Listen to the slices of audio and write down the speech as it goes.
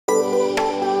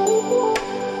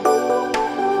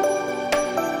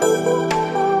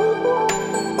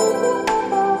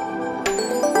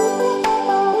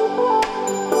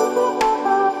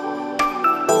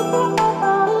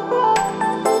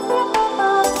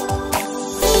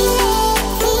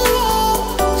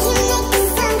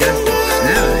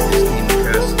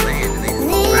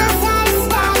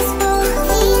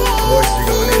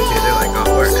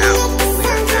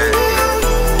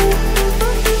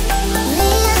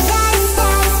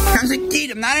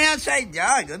not an outside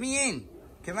dog. Let me in.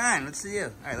 Come on, let's see you.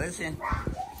 All right, let's in.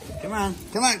 Come on,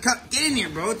 come on, come, get in here,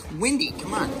 bro. It's windy.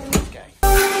 Come on. Okay.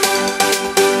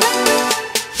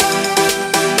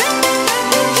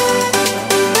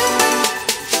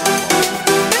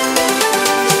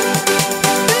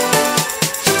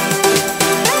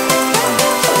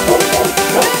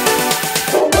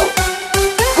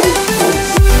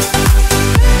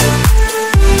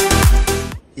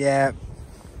 Yeah,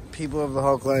 people of the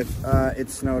whole cliff,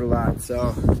 it snowed a lot,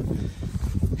 so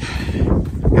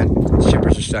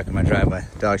shippers are stuck in my driveway.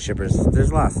 Dog shippers.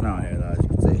 There's a lot of snow here, though, as you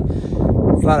can see.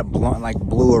 There's a lot of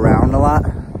blew around a lot,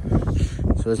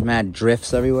 so there's mad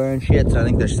drifts everywhere and shit. So I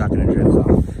think they're stuck in a drift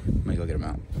zone. Let me go get them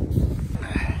out.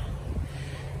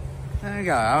 There you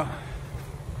go.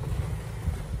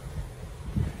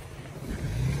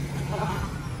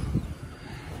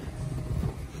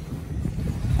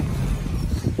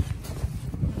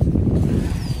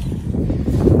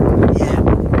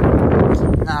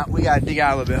 We gotta dig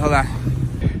out a little bit. Hold on.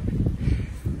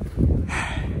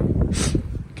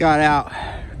 Got out.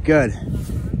 Good.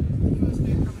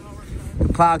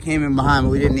 The plow came in behind,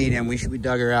 but we didn't need him. We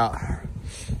dug her out.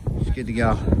 It's good to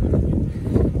go.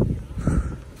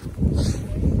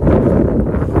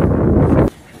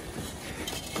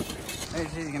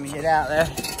 She's gonna get out there.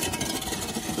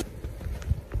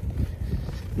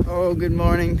 Oh, good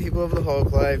morning, people of the whole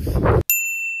life.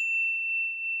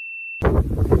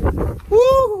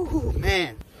 Woo,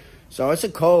 man. So it's a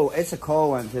cold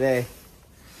one today.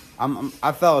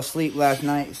 I fell asleep last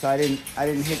night, so I didn't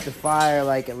hit the fire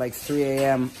like at like 3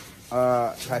 a.m.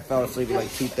 I fell asleep at like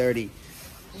 2:30.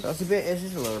 So it's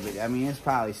just a little bit. I mean, it's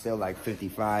probably still like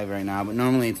 55 right now, but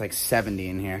normally it's like 70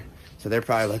 in here. So they're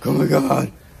probably like, oh my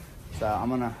God. So I'm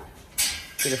gonna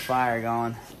get a fire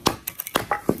going.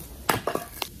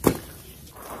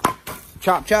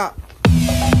 Chop, chop.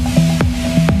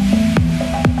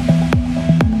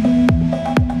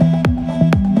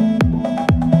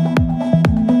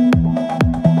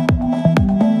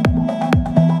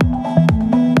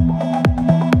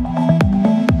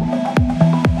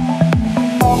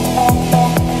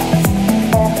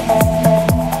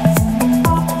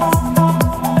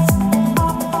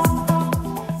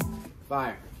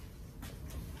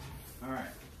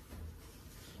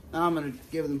 Now I'm going to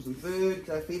give them some food,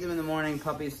 because I feed them in the morning,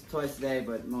 puppies twice a day,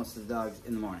 but most of the dogs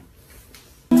in the morning.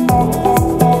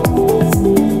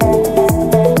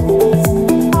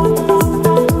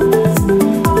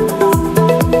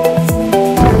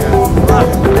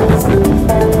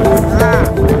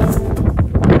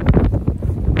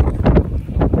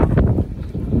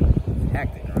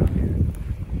 Hectic around here.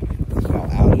 It's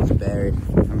all out, he's buried.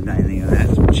 I'm not anything of that,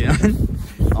 just chilling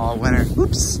all winter.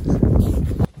 Whoops.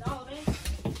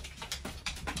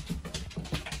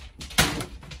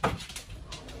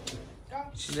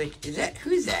 She's like,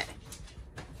 who's that?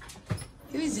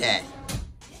 Who's that?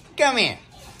 Come here.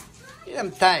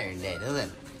 I'm tired of that.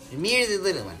 Listen, me or the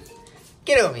little one.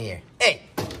 Get over here. Hey,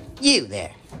 you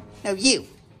there. No, you.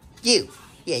 You.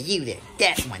 Yeah, you there.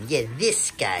 That one. Yeah,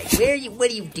 this guy. Where are you? What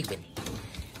are you doing?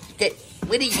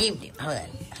 What are you doing? Hold on.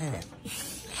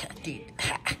 Dude.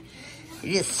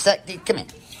 You just suck. Dude, come here.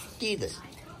 Do this.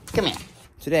 Come here.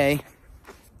 Today,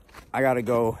 I gotta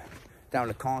go down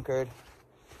to Concord.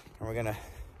 And we're gonna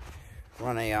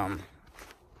run a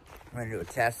we're gonna do a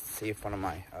test to see if one of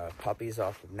my puppies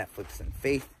off of Netflix and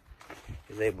Faith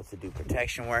is able to do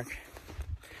protection work.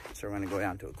 So we're gonna go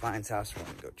down to a client's house. We're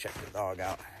gonna go check the dog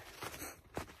out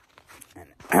and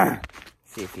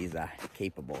see if he's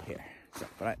capable here. So,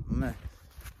 but I'm gonna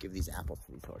give these apples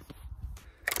to these horses.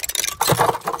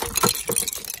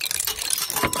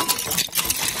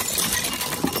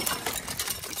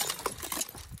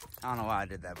 I don't know why I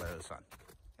did that, but it was fun.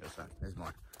 It was fun. There's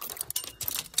more.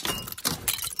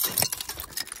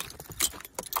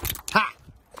 Ha!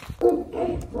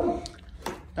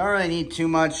 Don't really need too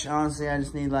much, honestly. I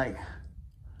just need like,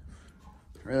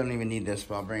 really don't even need this,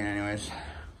 but I'll bring it anyways.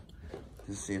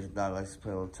 Just see if the dog likes to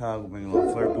play a little tug. We'll bring a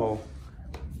little flirt pole.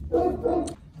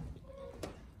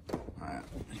 Alright,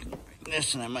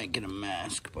 this and I might get a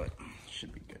mask, but it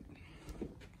should be good.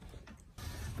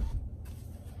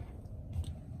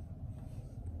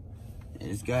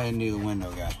 This guy didn't do the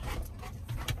window guy.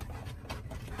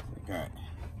 Alright.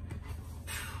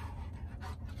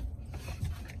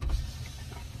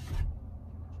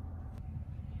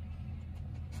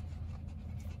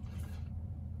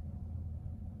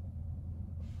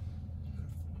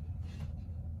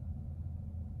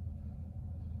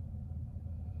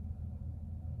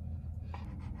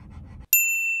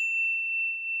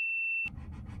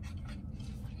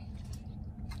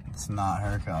 It's not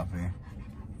her coffee.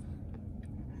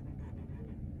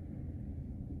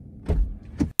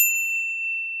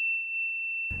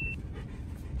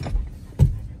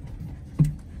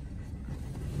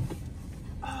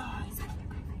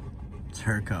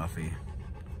 her coffee.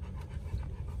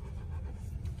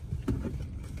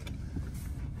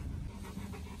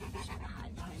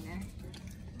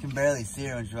 You can barely see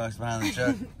her when she walks behind the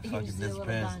truck. Fucking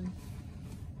disappears.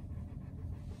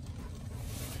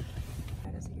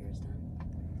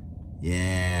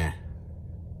 Yeah.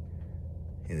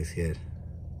 He looks good.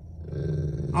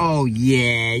 Oh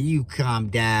yeah, you calm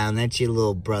down. That's your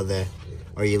little brother.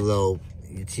 Or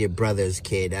it's your brother's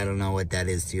kid. I don't know what that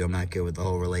is to you. I'm not good with the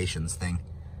whole relations thing.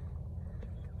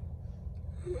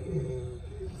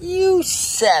 You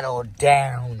settle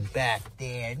down back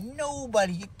there.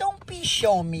 Nobody, don't be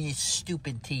showing me your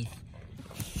stupid teeth.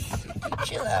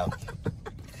 Chill out.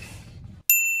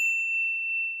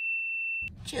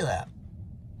 Chill out.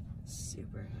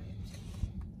 Super hyped.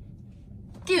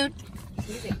 Dude.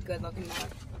 He's a good looking dog.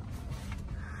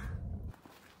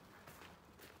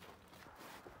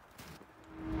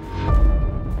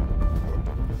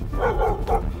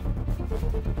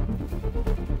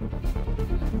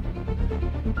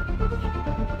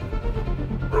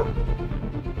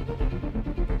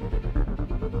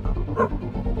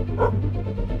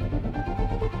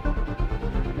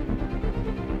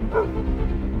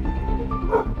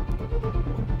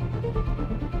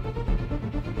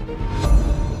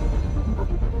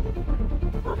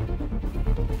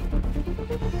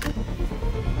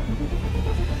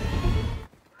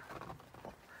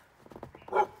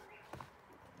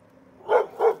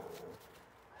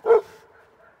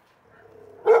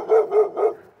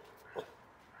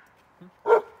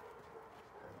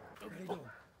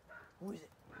 Who is it?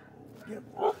 Get him.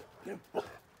 Get him.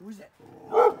 Who is it?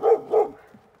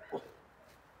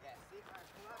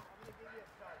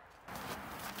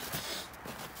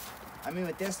 I mean,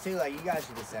 with this too, like, you guys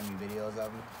should just send me videos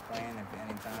of him playing at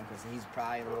any time, because he's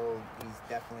probably he's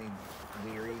definitely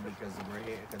weary because we're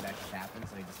here, because that just happened,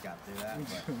 so he just got through that.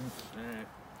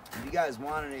 But if you guys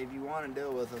if you want to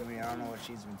deal with him, I mean, I don't know what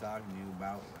she's been talking to you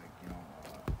about, like, you know,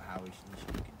 how we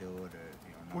could do it, or,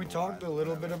 you know. We talked a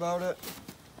little bit about it.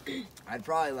 I'd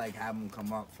probably, like, have him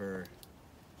come up for,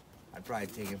 I'd probably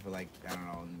take him for, like, I don't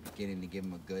know, in the beginning to give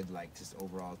him a good, like, just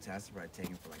overall test. I'd probably take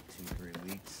him for, like, 2-3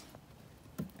 weeks.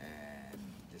 And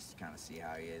just kind of see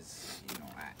how he is, you know,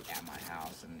 at my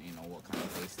house, and, you know, what kind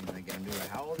of racing I get him to do.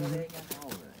 How old are they again? How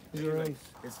old are they?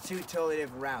 It's two totally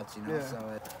different routes, you know, yeah.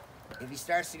 So if he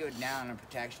starts to go down a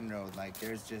protection road, like,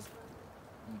 there's just,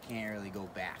 you can't really go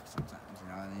back sometimes, you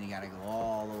know, and then you gotta go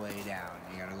all the way down,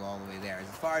 and you gotta go all the way there, as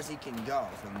far as he can go,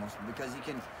 for the most part, because he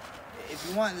can, if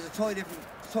you want, there's a totally different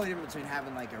between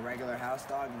having, like, a regular house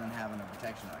dog and then having a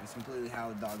protection dog. It's completely how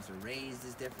the dogs are raised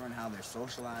is different, how they're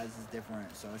socialized is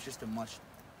different, so it's just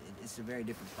it's a very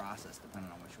different process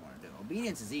depending on what you want to do.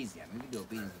 Obedience is easy. I mean, you can do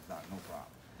obedience with the dog, no problem.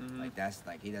 Mm-hmm. Like, that's,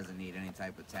 like, he doesn't need any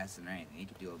type of testing or anything. He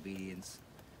can do obedience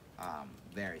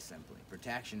very simply.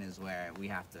 Protection is where we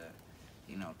have to,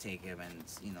 you know, take him and,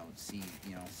 you know, see,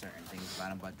 you know, certain things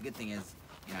about him. But the good thing is,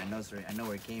 you know, I know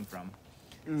where he came from.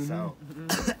 Mm-hmm. So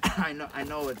I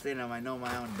know what's in him. I know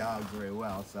my own dogs very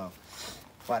well. So,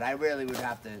 but I really would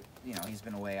have to, you know, he's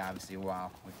been away obviously a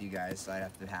while with you guys, so I'd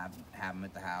have to have him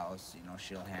at the house. You know,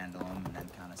 she'll handle him, and then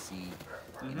kind of see,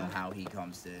 you know, how he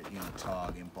comes to, you know,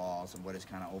 tug and balls, and what his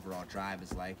kind of overall drive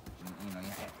is like. And, you know,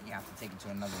 you have to take it to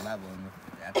another level, and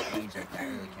at the age like that, I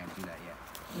really can't do that yet.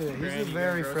 Yeah, he's a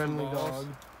very friendly dog.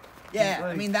 Yeah,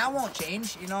 like, I mean, that won't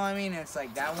change, you know what I mean? It's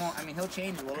like, that won't, I mean, he'll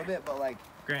change a little bit, but, like,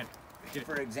 Grant,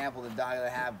 for example, the dog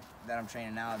that I'm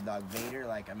training now, the dog Vader,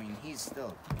 like, I mean, he's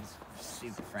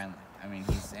super friendly. I mean,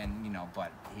 and, you know,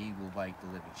 but he will bite the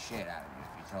living shit out of you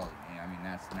if you told him. I mean,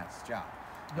 that's his job.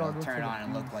 He'll turn on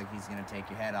and look like he's going to take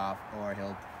your head off, or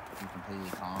he'll be completely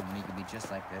calm, and he can be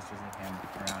just like this, just like him,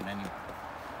 around anyway.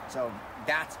 So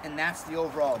that's the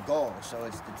overall goal. So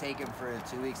it's to take him for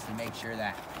 2 weeks to make sure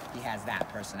that he has that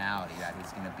personality, that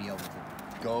he's going to be able to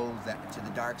go to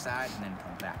the dark side and then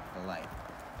come back to the light.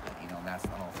 You know, that's the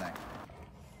whole thing.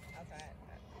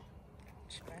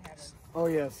 Oh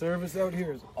yeah, service out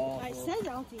here is awful. I said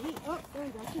out to eat. Oh, there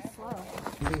you go. Too slow.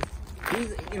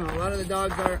 He's, you know, a lot of the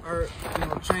dogs are you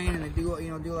know, trained, and they do, you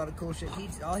know, do a lot of cool shit.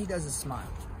 All he does is smile.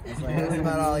 It's like, that's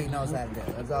about all he knows how to do.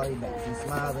 That's all he does. He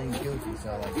smiles and he's goofy.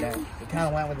 So like that, it kind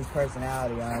of went with his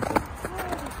personality, honestly.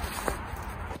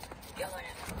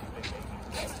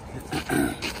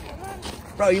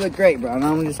 Bro, you look great, bro.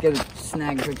 Now I'm just gonna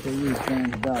snag a picture of you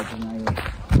training the dogs.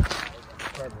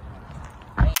 Perfect.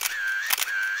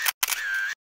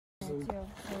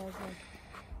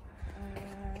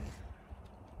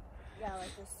 Yeah,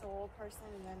 like the sole person,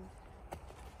 and then you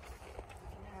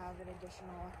can have an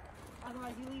additional.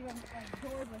 Otherwise, you leave him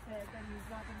bored with it, then he's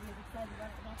not going to be as excited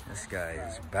about it. This guy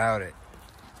is about it.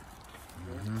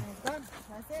 It's done.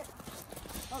 That's it.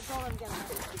 Oh, go and get him.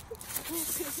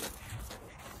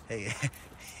 Hey.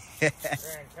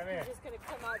 Come here. I'm just going to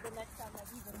come out the next time like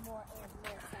even more and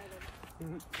more excited.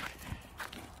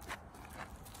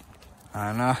 I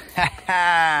know.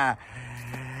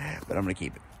 But I'm gonna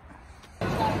keep it.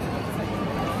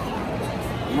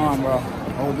 Come on, bro.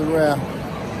 Hold the rail.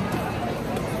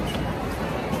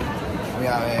 We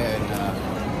out here in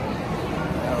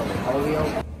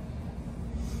Holyoke.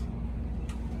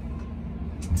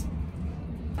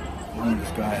 I'm gonna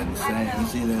just go ahead and say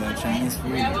it's either that Chinese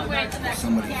food or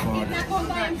somebody farted.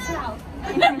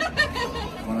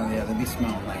 One or the other. They be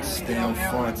smelling like stale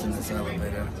farts in this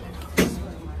elevator.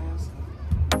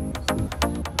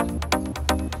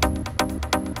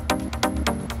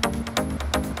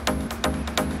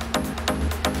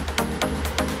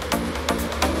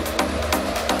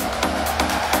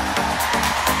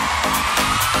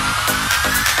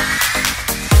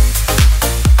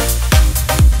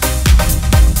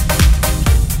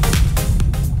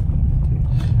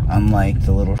 Unlike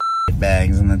the little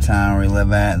bags in the town we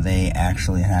live at, they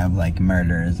actually have like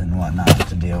murders and whatnot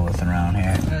to deal with around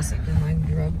here. Like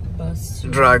drug busts.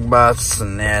 Drug busts,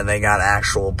 and yeah, they got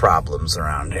actual problems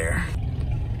around here.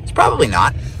 It's probably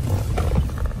not.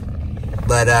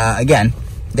 But again,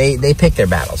 they pick their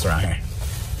battles around here.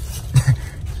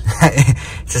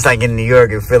 It's just like in New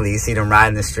York and Philly, you see them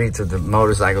riding the streets with the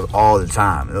motorcycles all the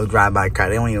time. They'll drive by car,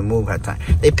 they don't even move at the time.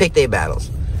 They pick their battles.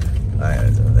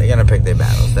 They're gonna pick their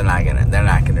battles. They're not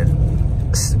gonna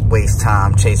waste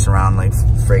time chasing around like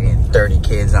friggin' 30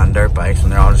 kids on dirt bikes when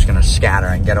they're all just gonna scatter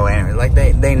and get away. Like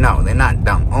they know, they're not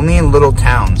dumb. Only in little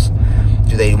towns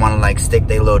do they want to like stick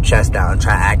their little chest out and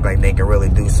try to act like they can really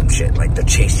do some shit, like to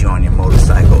chase you on your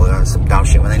motorcycle or some dumb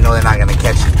shit when they know they're not gonna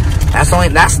catch you.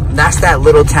 That's that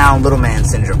little town, little man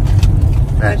syndrome.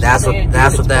 That's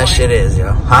what that shit is,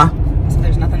 yo. Huh? So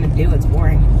there's nothing to do. It's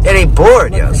boring. Yeah, they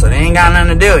bored, yo, so they ain't got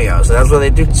nothing to do, yo. So that's why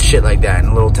they do shit like that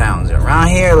in little towns. Around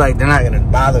here, like, they're not gonna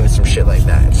bother with some shit like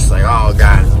that. It's just like, oh,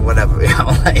 God, whatever, yo.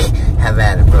 Like, have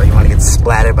at it, bro. You wanna get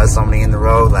splattered by somebody in the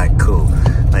road? Like, cool.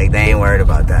 Like, they ain't worried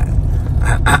about that.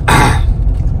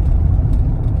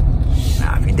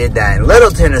 Now, if you did that in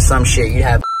Littleton or some shit, you'd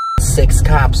have 6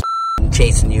 cops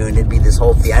chasing you, and it'd be this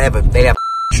whole thing. They'd have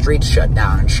streets shut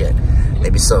down and shit.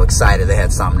 They'd be so excited they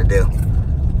had something to do.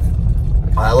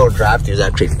 Oh, that little drive-thru is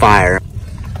actually fire.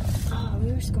 Oh,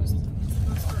 we were supposed to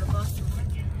go to Boston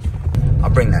Market. I'll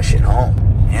bring that shit home.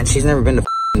 And she's never been to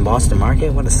Boston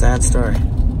Market? What a sad story.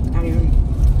 Not even.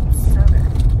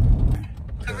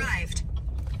 Arrived.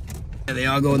 Yeah, they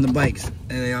all go with the bikes.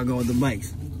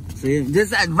 See,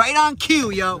 this is right on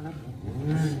cue, yo.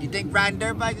 You think riding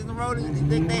dirt bikes in the road, you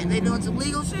think they doing some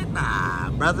legal shit? Nah,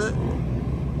 brother.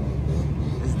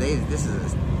 This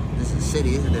is a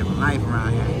city. It's a different life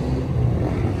around here.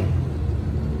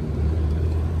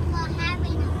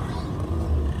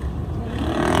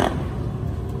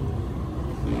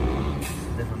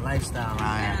 Different lifestyle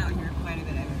around here. Out here quite a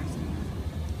bit. I've ever seen.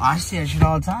 Oh, I see that shit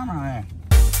all the time around here.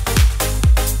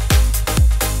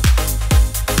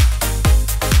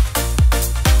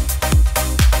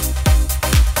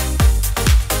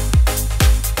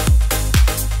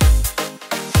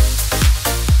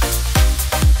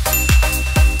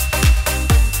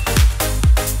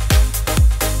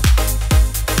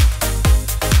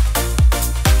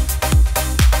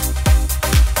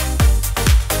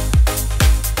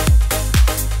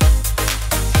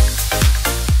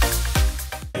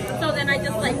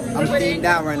 I'm steamed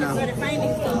out right now.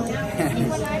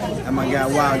 And my guy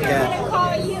Wildcat,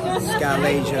 Scott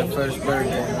Lasia, first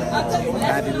birthday.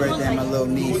 Happy birthday, my little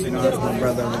niece. You know, that's my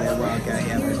brother over there, Wildcat.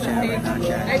 Yeah, we're chatting right now,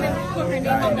 chatting.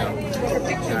 I know,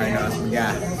 that's my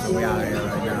guy. So we out here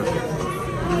right now.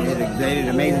 They did an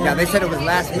amazing job. They said it was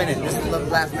last minute. This is what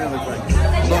last minute looks like.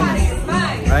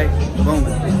 Boom. Right? Boom.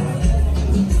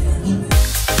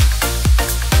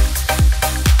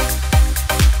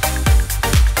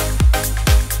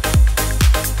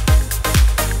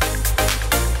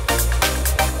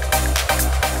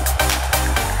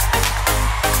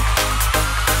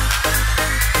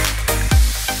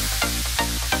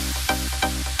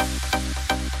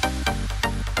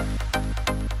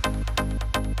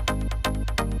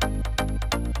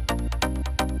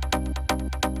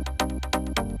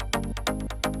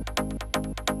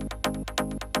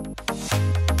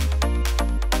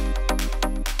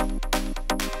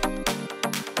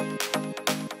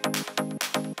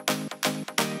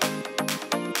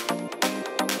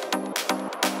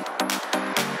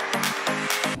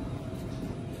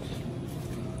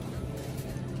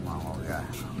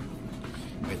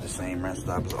 Get the same rest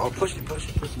stops. Oh, push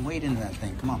some weight into that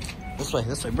thing. Come on.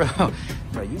 This way, bro.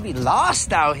 Bro, you be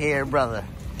lost out here, brother.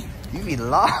 You be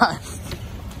lost.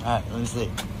 All right, let me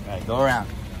see. All right, go around.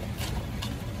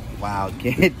 Wow,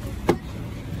 kid.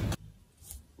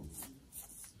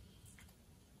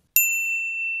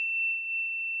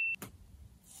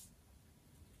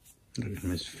 Look at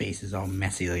him, his face is all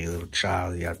messy like a little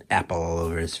child. He got apple all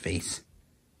over his face.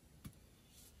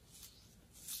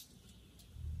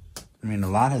 I mean, a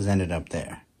lot has ended up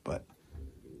there, but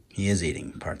he is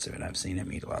eating parts of it. I've seen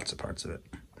him eat lots of parts of it.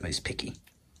 But he's picky.